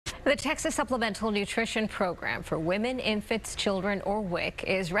The Texas Supplemental Nutrition Program for Women, Infants, Children, or WIC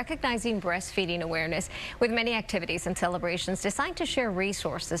is recognizing breastfeeding awareness with many activities and celebrations designed to share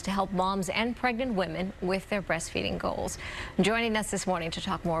resources to help moms and pregnant women with their breastfeeding goals. Joining us this morning to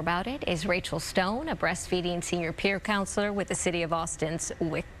talk more about it is Rachel Stone, a breastfeeding senior peer counselor with the City of Austin's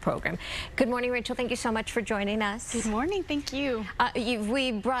WIC program. Good morning, Rachel. Thank you so much for joining us. Good morning. Thank you.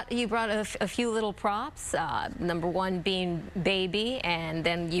 You brought a few little props. Number one being baby, and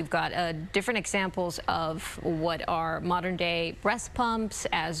then you've got different examples of what are modern day breast pumps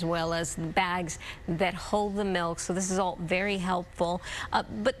as well as bags that hold the milk. So this is all very helpful.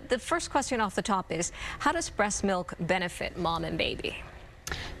 But the first question off the top is, how does breast milk benefit mom and baby?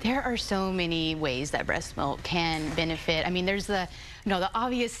 There are so many ways that breast milk can benefit. I mean, there's the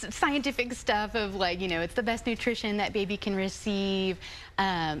obvious scientific stuff of it's the best nutrition that baby can receive.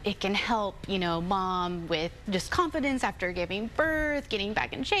 It can help, mom with just confidence after giving birth, getting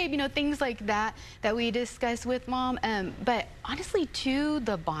back in shape, things like that we discuss with mom. But honestly, too,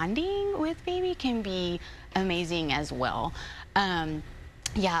 the bonding with baby can be amazing as well.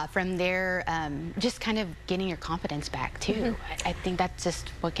 Yeah, from there, just kind of getting your confidence back, too. I think that's just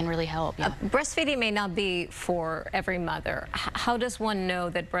what can really help. Yeah. Breastfeeding may not be for every mother. How does one know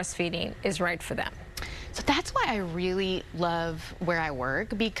that breastfeeding is right for them? So that's why I really love where I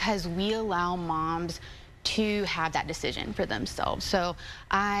work, because we allow moms to have that decision for themselves. So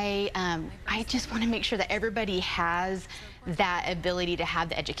I just want to make sure that everybody has that ability to have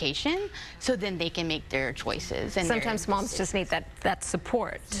the education, so then they can make their choices. And sometimes moms just need that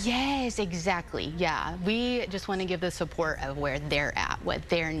support. Yes, exactly. Yeah, we just want to give the support of where they're at, what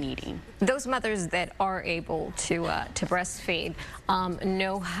they're needing. Those mothers that are able to breastfeed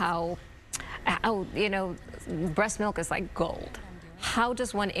know how breast milk is like gold. How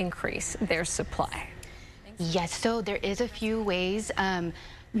does one increase their supply? Yes, so there is a few ways.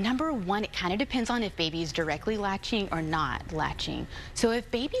 Number one, it kind of depends on if baby's directly latching or not latching. So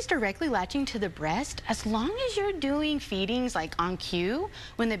if baby's directly latching to the breast, as long as you're doing feedings like on cue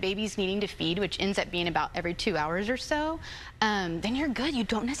when the baby's needing to feed, which ends up being about every 2 hours or so, then you're good. You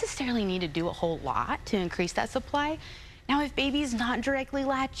don't necessarily need to do a whole lot to increase that supply. Now, if baby's not directly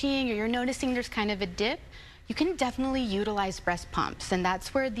latching or you're noticing there's kind of a dip, you can definitely utilize breast pumps, and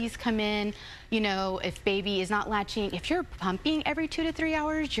that's where these come in. If baby is not latching, if you're pumping every 2 to 3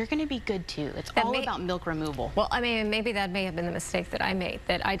 hours, you're going to be good too. It's all about milk removal. Well, I mean, maybe that may have been the mistake that I made,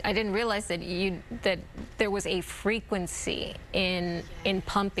 that I didn't realize that there was a frequency in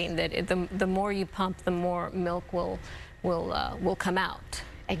pumping, that the more you pump, the more milk will come out.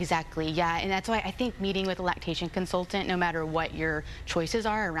 Exactly, yeah, and that's why I think meeting with a lactation consultant, no matter what your choices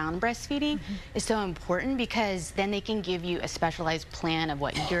are around breastfeeding, is so important, because then they can give you a specialized plan of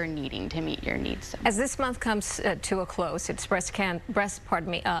what you're needing to meet your needs. As this month comes to a close, it's Breastfeeding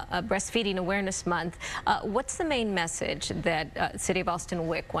Awareness Month. What's the main message that City of Austin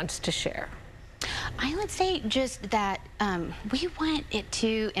WIC wants to share? I would say just that we want it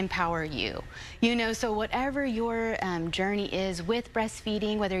to empower you, so whatever your journey is with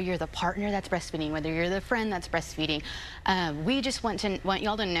breastfeeding, whether you're the partner that's breastfeeding, whether you're the friend that's breastfeeding, we just want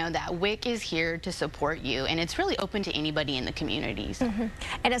y'all to know that WIC is here to support you, and it's really open to anybody in the communities.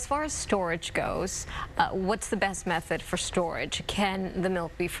 And as far as storage goes, what's the best method for storage? Can the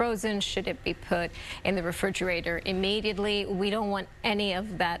milk be frozen? Should it be put in the refrigerator immediately? We don't want any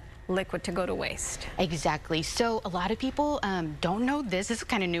of that liquid to go to waste. Exactly. So a lot of people don't know this. This is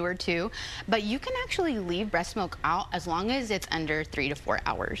kind of newer too, but you can actually leave breast milk out as long as it's under 3 to 4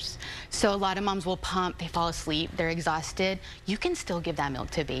 hours. So a lot of moms will pump, they fall asleep, they're exhausted. You can still give that milk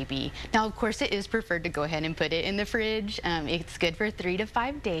to baby. Now, of course, it is preferred to go ahead and put it in the fridge. It's good for 3 to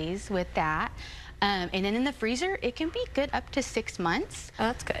 5 days with that. And then in the freezer, it can be good up to 6 months. Oh,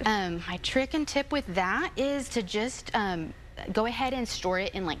 that's good. My trick and tip with that is to just go ahead and store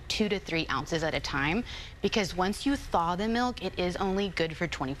it in like 2 to 3 ounces at a time, because once you thaw the milk, it is only good for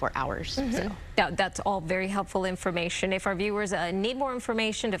 24 hours. So. That's all very helpful information. If our viewers need more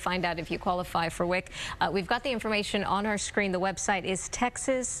information to find out if you qualify for WIC, we've got the information on our screen. The website is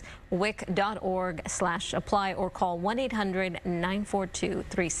texaswic.org/apply, or call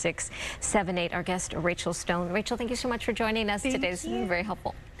 1-800-942-3678. Our guest, Rachel Stone. Rachel, thank you so much for joining us today. This has been very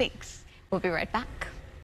helpful. Thanks. We'll be right back.